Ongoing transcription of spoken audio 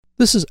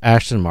This is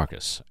Ashton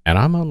Marcus, and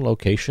I'm on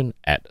location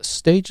at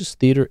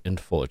STAGEStheatre in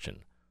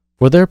Fullerton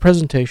for their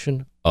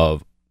presentation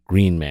of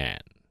Green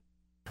Man.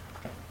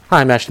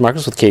 Hi, I'm Ashton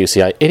Marcus with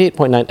KUCI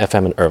 88.9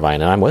 FM in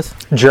Irvine, and I'm with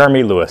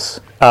Jeremy Lewis.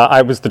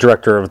 I was the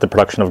director of the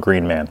production of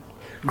Green Man.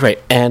 Great.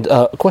 And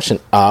a question,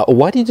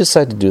 why did you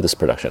decide to do this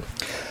production?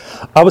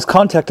 I was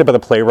contacted by the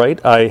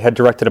playwright. I had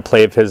directed a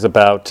play of his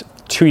about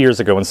 2 years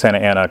ago in Santa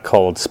Ana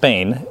called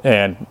Spain,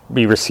 and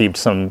we received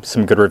some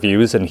good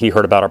reviews, and he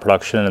heard about our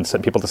production and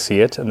sent people to see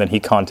it, and then he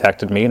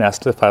contacted me and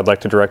asked if I'd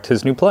like to direct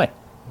his new play.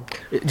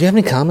 Do you have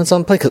any comments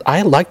on the play? Because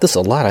I liked this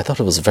a lot. I thought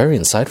it was very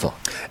insightful.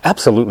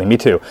 Absolutely, me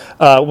too.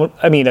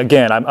 I mean,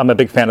 again, I'm a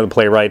big fan of the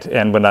playwright,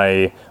 and when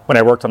I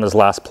worked on his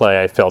last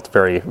play, I felt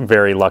very,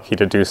 very lucky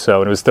to do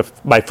so. And it was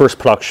my first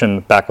production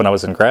back when I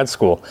was in grad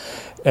school.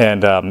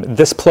 And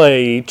this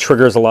play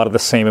triggers a lot of the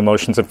same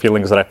emotions and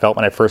feelings that I felt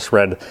when I first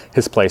read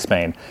his play,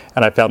 Spain.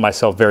 And I found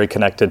myself very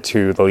connected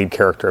to the lead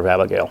character of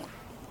Abigail.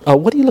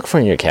 What do you look for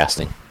in your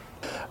casting?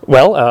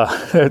 Well,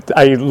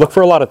 I look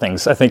for a lot of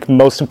things. I think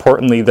most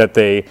importantly that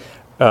they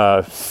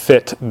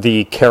fit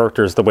the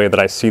characters the way that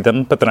I see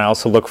them, but then I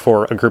also look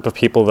for a group of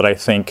people that I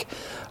think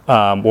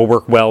will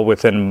work well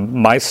within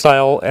my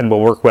style and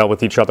will work well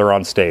with each other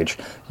on stage.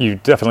 You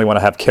definitely want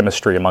to have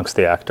chemistry amongst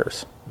the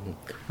actors.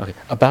 Okay,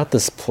 about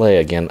this play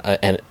again,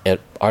 and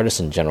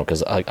artists in general,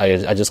 because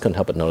I just couldn't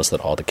help but notice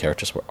that all the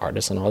characters were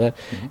artists and all that,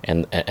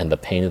 and the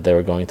pain that they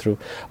were going through.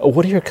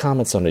 What are your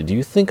comments on it? Do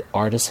you think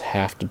artists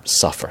have to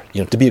suffer?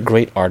 You know, to be a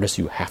great artist,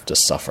 you have to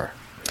suffer.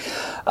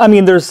 I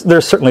mean, there's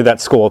certainly that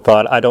school of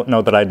thought. I don't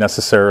know that I'd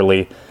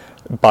necessarily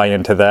buy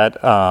into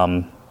that.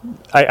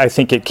 I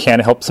think it can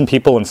help some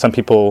people, and some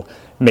people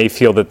may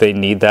feel that they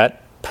need that.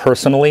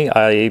 Personally,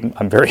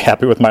 I'm very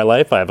happy with my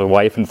life. I have a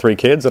wife and 3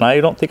 kids, and I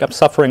don't think I'm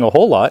suffering a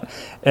whole lot,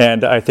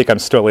 and I think I'm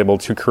still able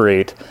to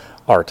create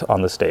art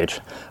on the stage.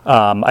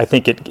 I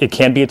think it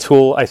can be a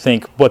tool. I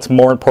think what's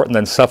more important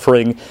than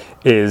suffering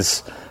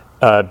is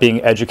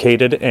being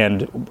educated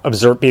and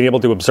being able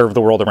to observe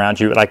the world around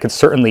you. And I could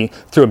certainly,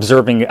 through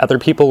observing other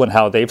people and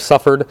how they've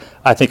suffered,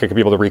 I think I could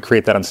be able to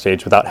recreate that on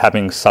stage without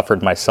having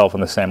suffered myself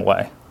in the same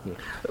way.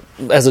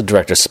 As a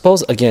director,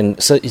 suppose, again,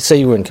 say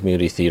you were in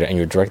community theater and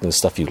you're directing the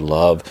stuff you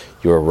love,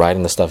 you were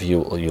writing the stuff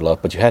you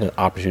love, but you had an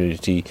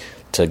opportunity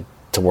to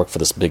work for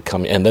this big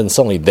company, and then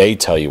suddenly they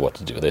tell you what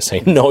to do. They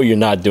say, no, you're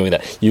not doing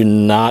that. You're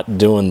not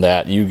doing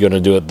that. You're going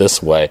to do it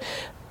this way.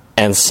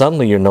 And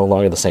suddenly you're no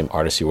longer the same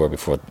artist you were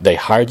before. They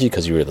hired you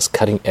because you were this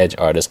cutting-edge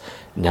artist.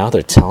 Now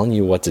they're telling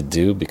you what to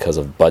do because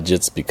of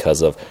budgets,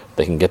 because of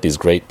they can get these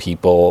great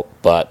people.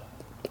 But,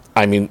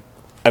 I mean,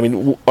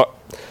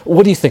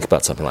 what do you think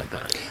about something like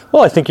that?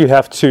 Well, I think you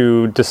have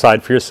to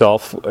decide for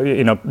yourself,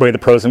 weigh the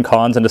pros and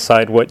cons and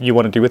decide what you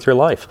want to do with your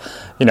life.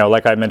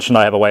 Like I mentioned,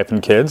 I have a wife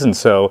and kids, and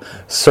so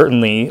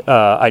certainly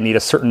I need a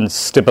certain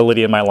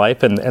stability in my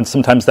life, and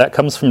sometimes that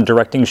comes from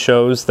directing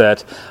shows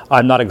that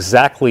I'm not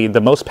exactly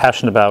the most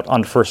passionate about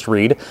on first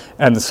read,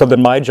 and so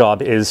then my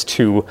job is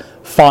to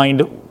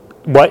find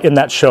what in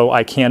that show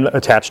I can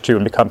attach to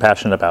and become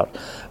passionate about.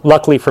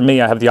 Luckily for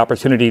me, I have the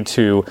opportunity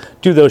to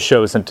do those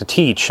shows and to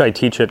teach. I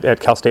teach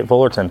at Cal State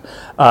Fullerton.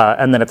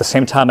 And then at the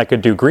same time, I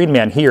could do Green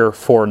Man here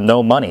for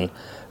no money.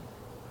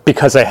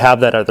 Because I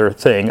have that other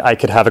thing, I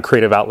could have a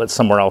creative outlet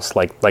somewhere else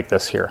like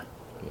this here.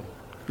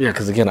 Yeah,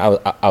 because again,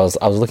 I was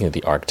looking at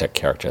the architect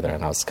character there,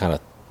 and I was kind of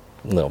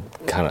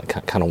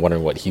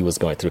wondering what he was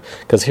going through,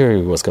 because here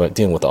he was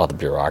dealing with all the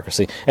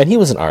bureaucracy, and he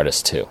was an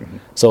artist too. Mm-hmm.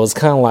 So it was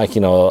kind of like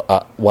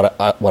what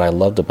I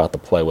loved about the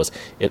play was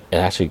it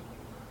actually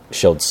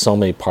showed so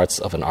many parts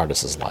of an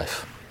artist's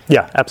life.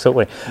 Yeah,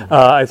 absolutely.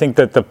 I think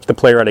that the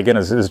playwright again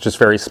is just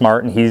very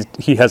smart, and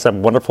he has a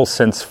wonderful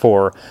sense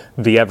for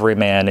the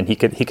everyman, and he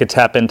could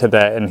tap into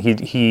that, and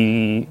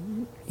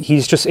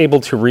he's just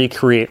able to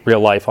recreate real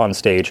life on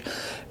stage,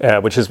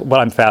 which is what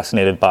I'm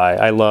fascinated by.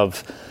 I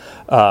love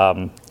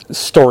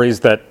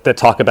stories that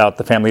talk about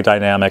the family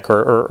dynamic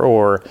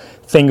or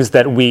things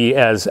that we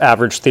as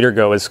average theater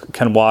goers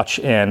can watch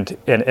and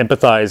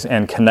empathize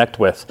and connect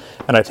with.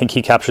 And I think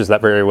he captures that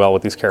very well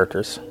with these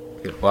characters.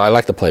 Well, I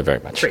like the play very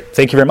much. Great.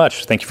 Thank you very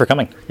much. Thank you for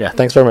coming. Yeah,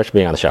 thanks very much for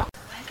being on the show.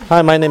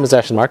 Hi, my name is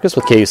Ashton Marcus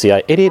with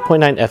KUCI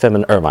 88.9 FM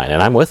in Irvine,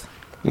 and I'm with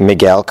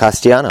Miguel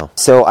Castellano.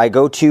 So I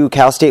go to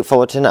Cal State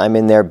Fullerton. I'm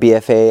in their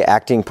BFA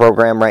acting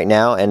program right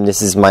now, and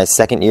this is my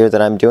 2nd year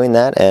that I'm doing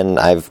that, and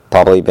I've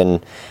probably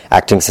been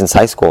acting since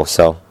high school.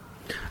 So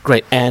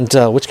great. And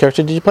which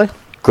character did you play?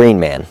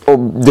 Green Man.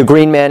 The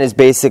Green Man is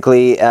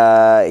basically,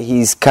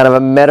 he's kind of a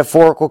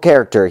metaphorical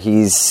character.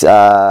 He's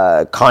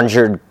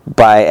conjured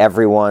by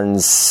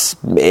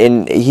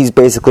he's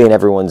basically in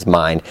everyone's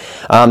mind.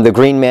 The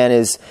Green Man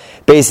is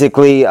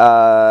basically,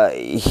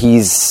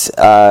 he's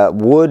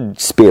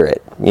wood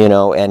spirit,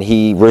 and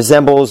he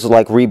resembles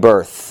like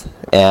rebirth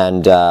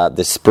and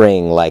the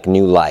spring, like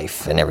new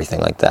life and everything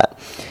like that.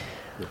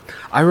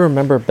 I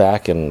remember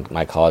back in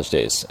my college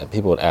days,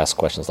 people would ask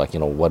questions like,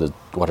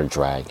 what are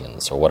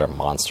dragons or what are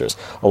monsters?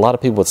 A lot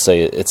of people would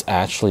say it's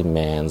actually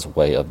man's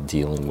way of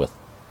dealing with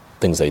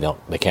things they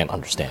can't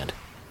understand.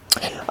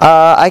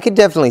 I could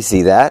definitely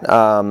see that.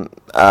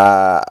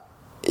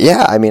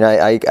 Yeah, I mean,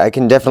 I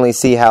can definitely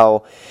see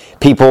how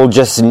people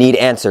just need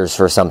answers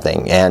for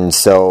something, and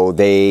so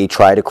they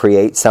try to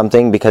create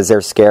something because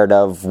they're scared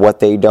of what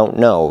they don't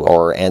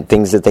know and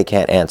things that they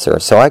can't answer.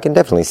 So I can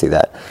definitely see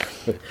that.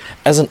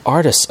 As an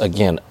artist,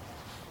 again,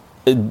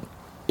 are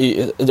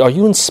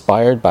you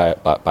inspired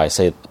by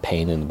say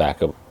pain in the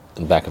back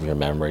of your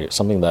memory,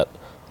 something that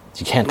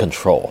you can't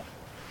control?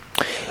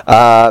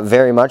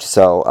 Very much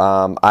so.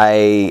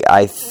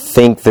 I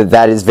think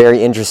that is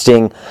very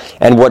interesting,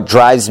 and what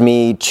drives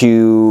me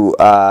to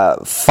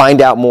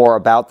find out more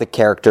about the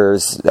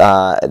characters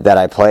that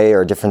I play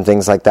or different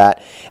things like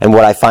that. And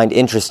what I find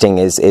interesting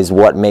is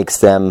what makes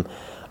them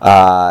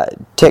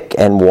tick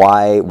and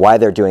why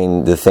they're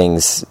doing the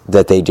things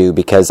that they do,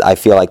 because I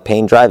feel like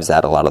pain drives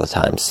that a lot of the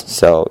times.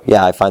 So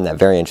yeah, I find that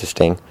very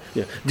interesting.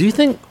 Yeah. Do you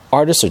think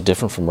artists are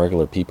different from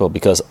regular people?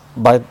 Because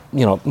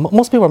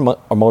most people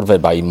are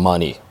motivated by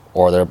money,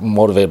 or they're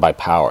motivated by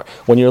power.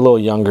 When you're a little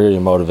younger, you're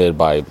motivated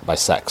by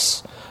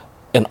sex.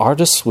 An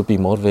artist would be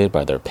motivated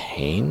by their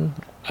pain,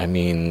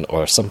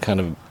 or some kind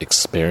of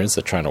experience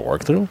they're trying to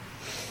work through?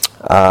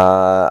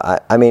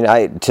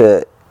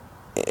 To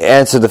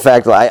answer the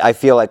fact that I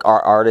feel like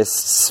our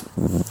artists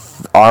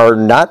are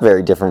not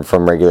very different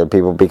from regular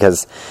people,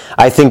 because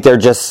I think they're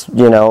just,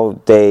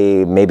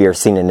 they maybe are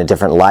seen in a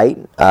different light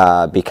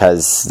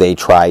because they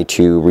try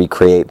to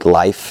recreate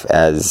life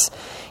as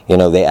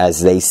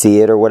they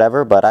see it or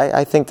whatever. But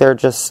I think they're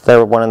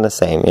one and the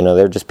same.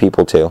 They're just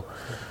people too.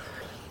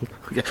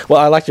 Okay. Well,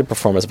 I liked your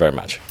performance very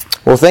much.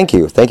 Well, thank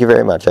you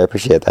very much. I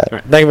appreciate that. All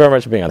right. Thank you very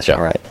much for being on the show.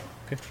 All right.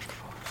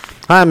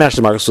 Hi, I'm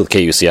Ashley Marcus with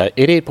KUCI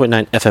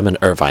 88.9 FM in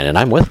Irvine, and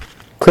I'm with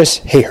Chris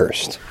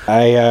Hayhurst.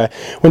 I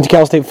went to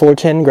Cal State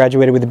Fullerton,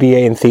 graduated with a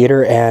BA in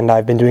theater, and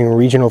I've been doing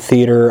regional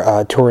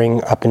theater,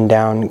 touring up and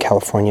down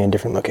California in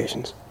different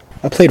locations.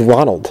 I played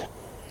Ronald.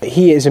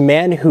 He is a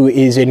man who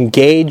is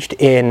engaged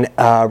in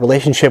a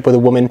relationship with a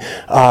woman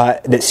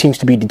that seems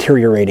to be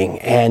deteriorating,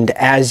 and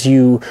as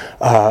you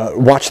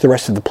watch the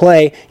rest of the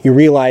play, you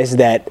realize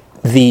that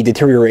the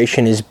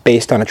deterioration is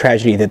based on a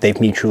tragedy that they've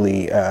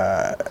mutually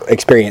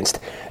experienced.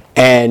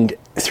 And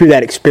through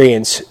that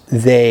experience,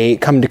 they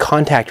come into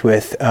contact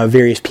with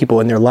various people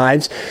in their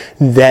lives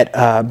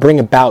that bring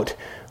about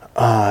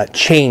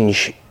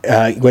change.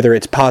 Whether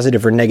it's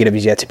positive or negative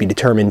is yet to be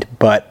determined,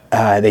 but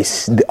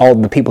all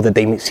the people that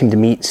they seem to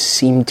meet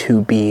seem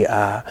to be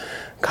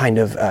kind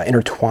of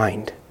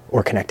intertwined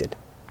or connected.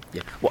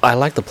 Yeah. Well, I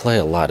liked the play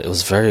a lot. It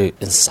was very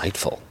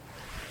insightful.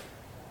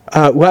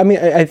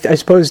 I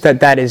suppose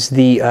that is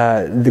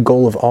the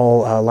goal of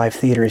all live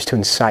theater, is to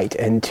incite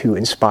and to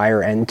inspire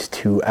and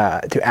to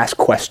ask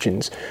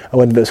questions.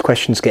 Whether those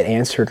questions get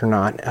answered or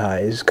not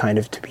is kind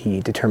of to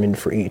be determined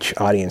for each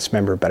audience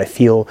member. But I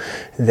feel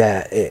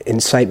that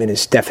incitement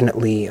is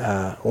definitely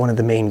one of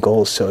the main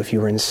goals. So if you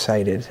were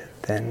incited,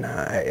 then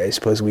I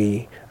suppose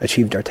we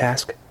achieved our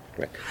task.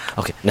 Right.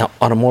 Okay. Now,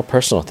 on a more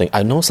personal thing,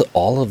 I noticed that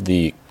all of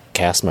the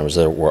cast members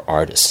there were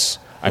artists.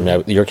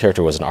 Your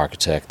character was an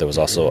architect. There was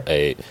also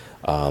a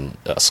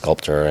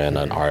sculptor and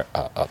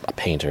a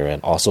painter,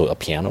 and also a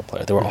piano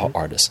player. They were all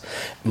artists.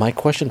 My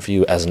question for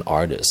you as an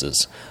artist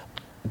is,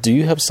 do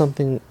you have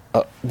something,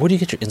 where do you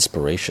get your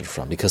inspiration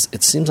from? Because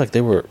it seems like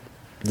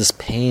this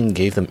pain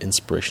gave them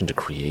inspiration to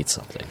create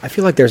something. I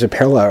feel like there's a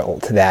parallel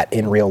to that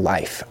in real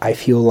life. I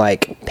feel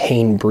like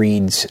pain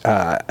breeds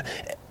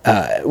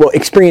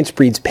experience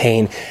breeds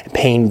pain,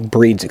 pain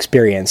breeds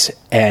experience,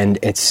 and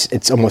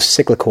it's almost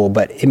cyclical,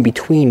 but in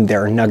between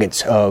there are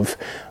nuggets of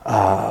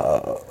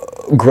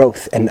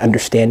growth and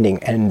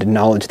understanding and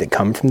knowledge that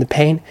come from the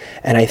pain.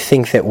 And I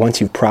think that once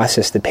you've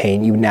processed the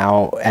pain, you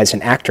now, as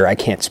an actor, I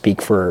can't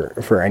speak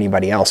for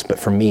anybody else, but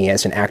for me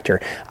as an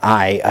actor,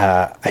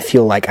 I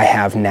feel like I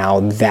have now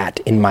that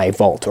in my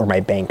vault or my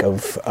bank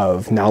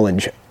of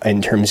knowledge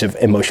in terms of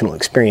emotional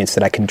experience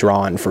that I can draw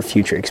on for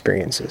future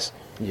experiences.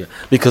 Yeah,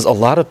 because a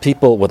lot of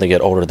people, when they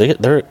get older,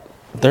 they're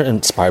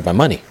inspired by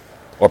money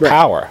or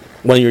power.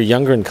 When you're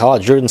younger in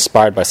college, you're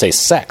inspired by, say,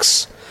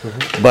 sex.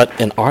 Mm-hmm.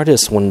 But an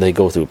artist, when they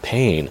go through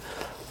pain,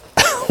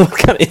 what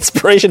kind of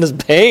inspiration is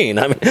pain?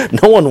 I mean,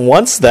 no one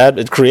wants that.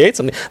 It creates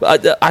something. I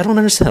don't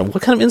understand.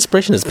 What kind of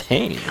inspiration is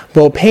pain?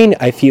 Well, pain,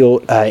 I feel,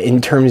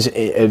 in terms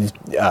of...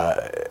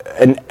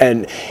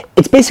 And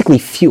it's basically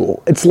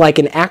fuel. It's like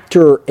an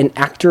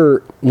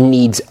actor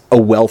needs a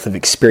wealth of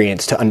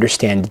experience to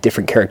understand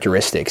different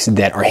characteristics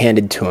that are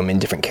handed to him in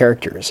different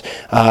characters.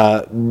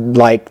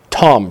 Like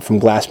Tom from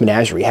Glass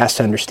Menagerie has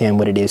to understand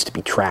what it is to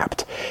be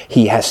trapped.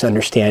 He has to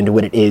understand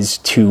what it is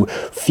to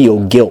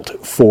feel guilt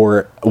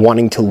for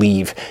wanting to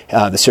leave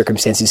the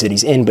circumstances that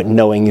he's in, but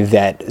knowing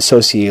that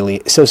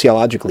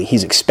sociologically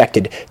he's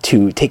expected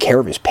to take care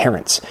of his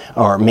parents,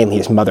 or mainly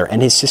his mother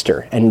and his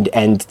sister,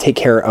 and take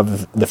care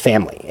of the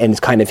family, and it's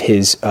kind of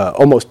his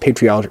almost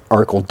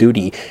patriarchal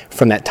duty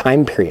from that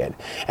time period.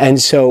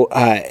 And so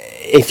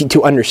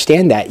to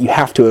understand that, you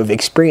have to have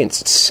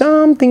experienced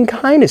something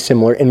kind of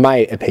similar, in my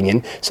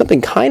opinion,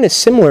 something kind of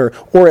similar,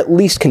 or at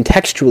least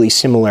contextually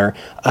similar,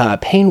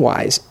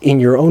 pain-wise in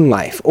your own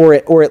life, or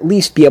at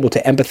least be able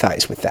to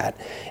empathize with that.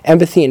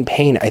 Empathy and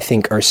pain, I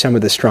think, are some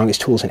of the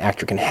strongest tools an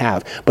actor can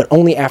have, but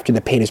only after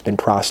the pain has been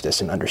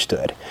processed and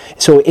understood.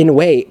 So in a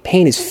way,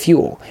 pain is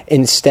fuel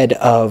instead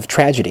of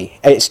tragedy.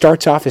 It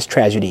starts off as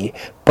tragedy,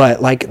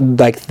 but like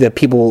the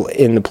people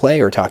in the play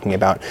are talking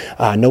about,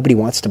 nobody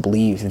wants to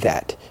believe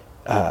that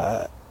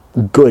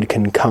good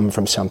can come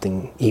from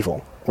something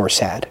evil or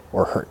sad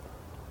or hurt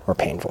or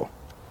painful.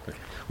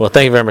 Well,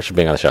 thank you very much for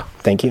being on the show.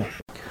 Thank you.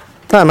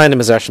 Hi, my name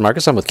is Ashton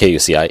Marcus. I'm with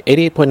KUCI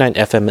 88.9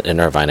 FM in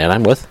Irvine, and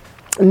I'm with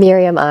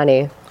Miriam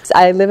Ani.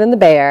 I live in the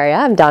Bay Area.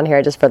 I'm down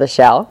here just for the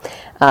show.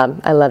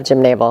 I love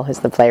Jim Nabel, who's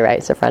the playwright.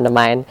 He's a friend of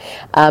mine.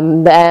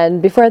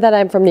 And before that,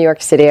 I'm from New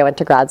York City. I went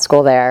to grad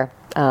school there.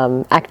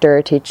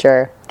 Actor,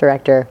 teacher,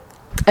 director.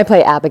 I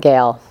play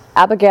Abigail.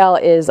 Abigail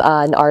is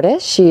an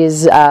artist.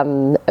 She's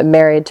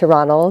married to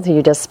Ronald, who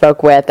you just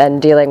spoke with, and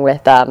dealing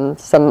with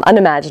some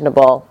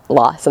unimaginable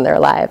loss in their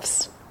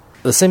lives.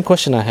 The same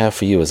question I have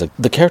for you is,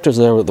 the characters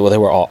there, they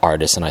were all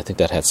artists, and I think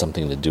that had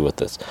something to do with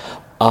this.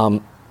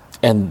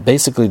 And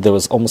basically, there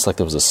was almost like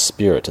there was a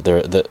spirit.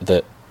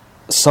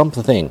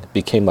 Something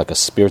became like a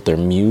spirit, their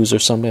muse or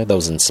something that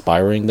was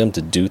inspiring them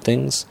to do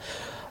things.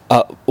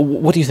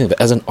 What do you think?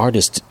 As an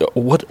artist,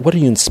 what are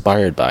you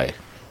inspired by?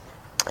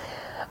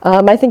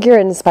 I think you're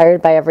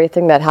inspired by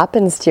everything that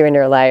happens to you in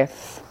your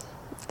life.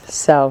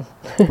 So,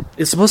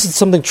 it's supposed to be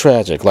something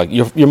tragic, like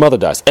your mother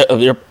dies.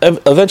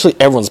 Eventually,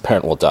 everyone's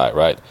parent will die,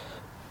 right?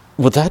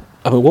 What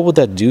would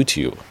that do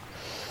to you?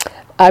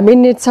 I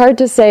mean, it's hard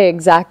to say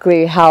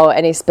exactly how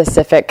any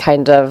specific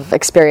kind of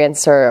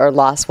experience or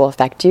loss will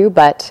affect you,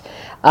 but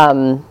I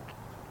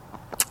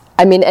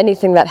mean,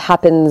 anything that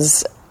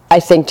happens, I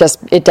think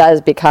it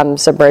does become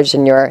submerged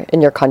in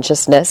your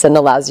consciousness and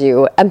allows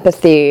you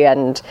empathy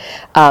and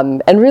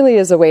really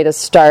is a way to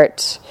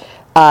start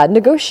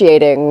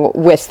negotiating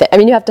with it. I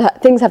mean,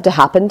 things have to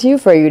happen to you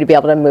for you to be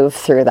able to move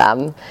through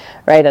them,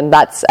 right? And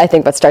that's, I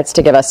think, what starts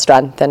to give us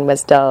strength and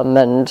wisdom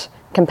and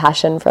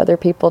compassion for other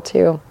people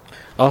too.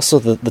 Also,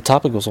 the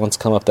topic was once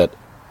come up that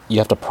you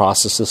have to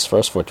process this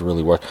first for it to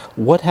really work.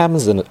 What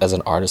happens as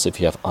an artist if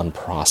you have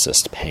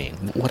unprocessed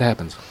pain? What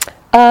happens?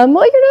 Well,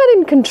 you're not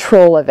in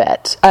control of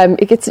it.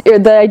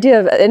 The idea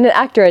of in an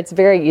actor, it's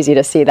very easy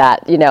to see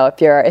that. You know,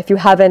 if you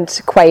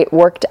haven't quite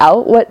worked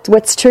out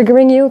what's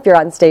triggering you, if you're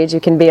on stage,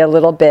 you can be a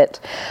little bit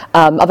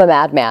of a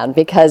madman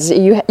because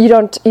you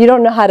don't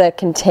know how to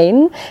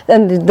contain.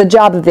 And the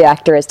job of the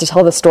actor is to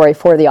tell the story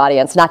for the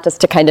audience, not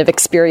just to kind of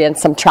experience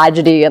some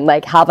tragedy and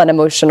like have an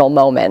emotional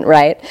moment,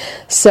 right?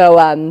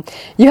 So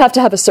you have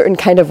to have a certain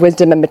kind of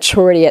wisdom and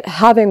maturity at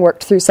having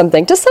worked through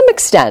something to some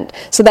extent,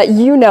 so that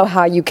you know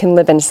how you can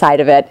live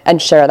inside of it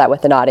and share that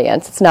with an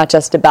audience. It's not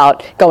just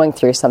about going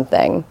through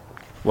something.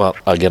 Well,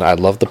 again, I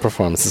love the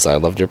performances. I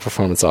loved your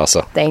performance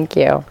also. Thank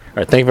you. All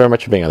right, thank you very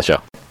much for being on the show.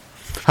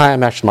 Hi,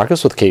 I'm Ashton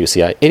Marcus with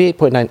KUCI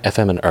 88.9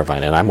 FM in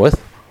Irvine, and I'm with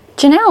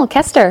Janelle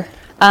Kester.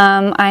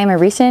 I'm a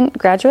recent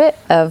graduate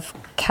of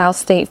Cal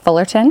State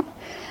Fullerton.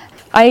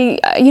 I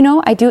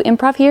do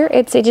improv here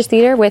at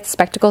STAGEStheatre with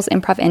Spectacles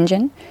Improv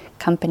Engine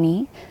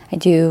Company. I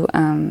do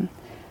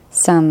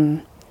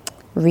some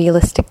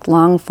realistic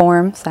long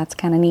form, so that's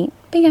kind of neat.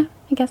 But yeah,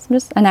 I guess I'm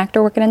just an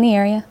actor working in the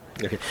area.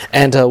 Okay.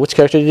 And which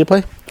character did you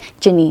play?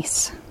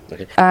 Janice.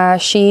 Okay.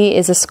 She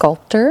is a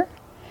sculptor,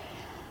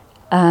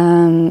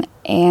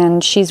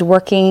 and she's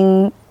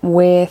working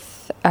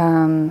with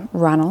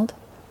Ronald,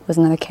 who was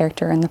another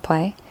character in the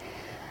play.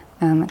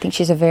 I think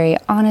she's a very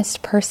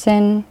honest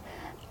person,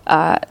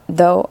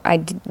 though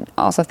I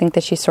also think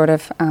that she's sort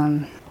of,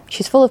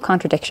 she's full of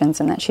contradictions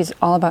and that she's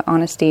all about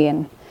honesty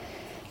and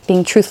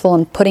being truthful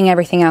and putting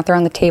everything out there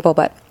on the table,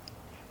 but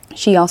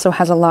she also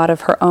has a lot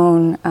of her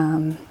own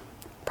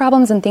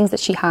problems and things that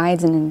she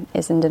hides and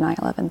is in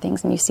denial of and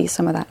things, and you see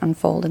some of that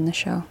unfold in the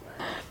show.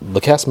 The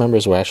cast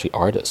members were actually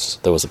artists.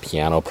 There was a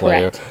piano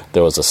player, Correct.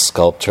 There was a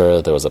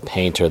sculptor, there was a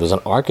painter, there was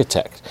an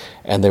architect,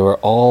 and they were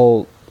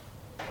all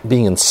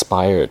being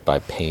inspired by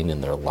pain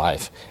in their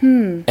life.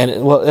 And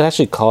it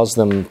actually caused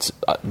them to...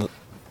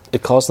 they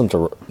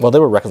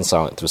were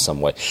reconciling through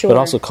some way, Sure. but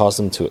also caused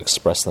them to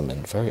express them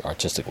in very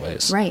artistic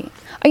ways. Right.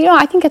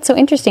 I think it's so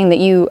interesting that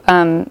you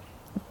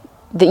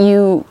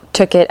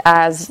took it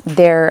as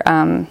they're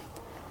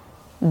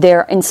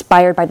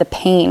inspired by the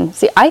pain.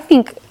 See,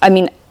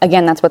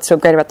 again, that's what's so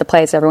great about the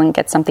plays. Everyone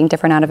gets something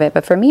different out of it.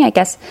 But for me, I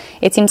guess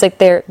it seems like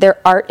their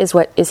art is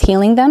what is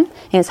healing them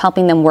and is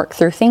helping them work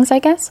through things, I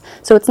guess.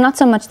 So it's not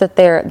so much that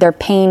their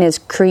pain is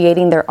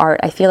creating their art.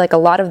 I feel like a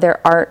lot of their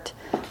art,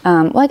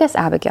 I guess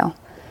Abigail,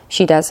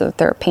 she does with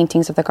their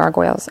paintings of the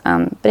gargoyles.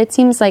 But it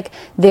seems like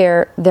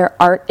their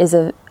art is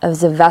a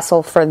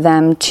vessel for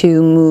them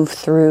to move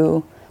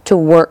through, to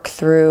work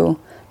through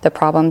the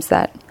problems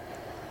that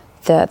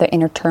the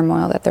inner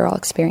turmoil that they're all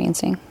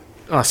experiencing.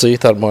 Oh, so you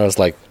thought more as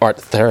like art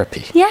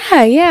therapy?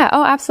 Yeah.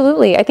 Oh,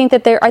 absolutely. I think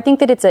that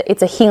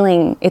it's a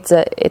healing. It's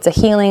a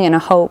healing and a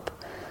hope,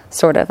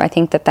 sort of. I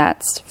think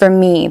that's, for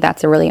me,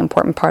 that's a really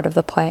important part of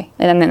the play,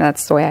 and then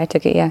that's the way I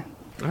took it. Yeah.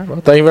 All right,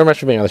 well, thank you very much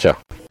for being on the show.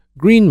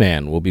 Green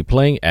Man will be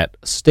playing at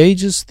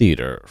Stages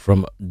Theatre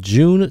from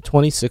June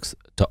 26th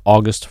to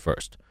August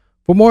 1st.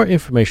 For more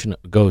information,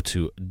 go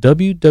to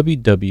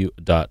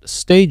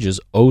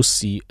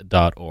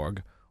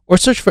www.stagesoc.org or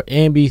search for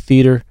AMB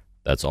Theatre.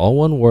 That's all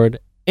one word,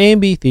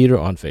 AMB Theatre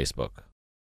on Facebook.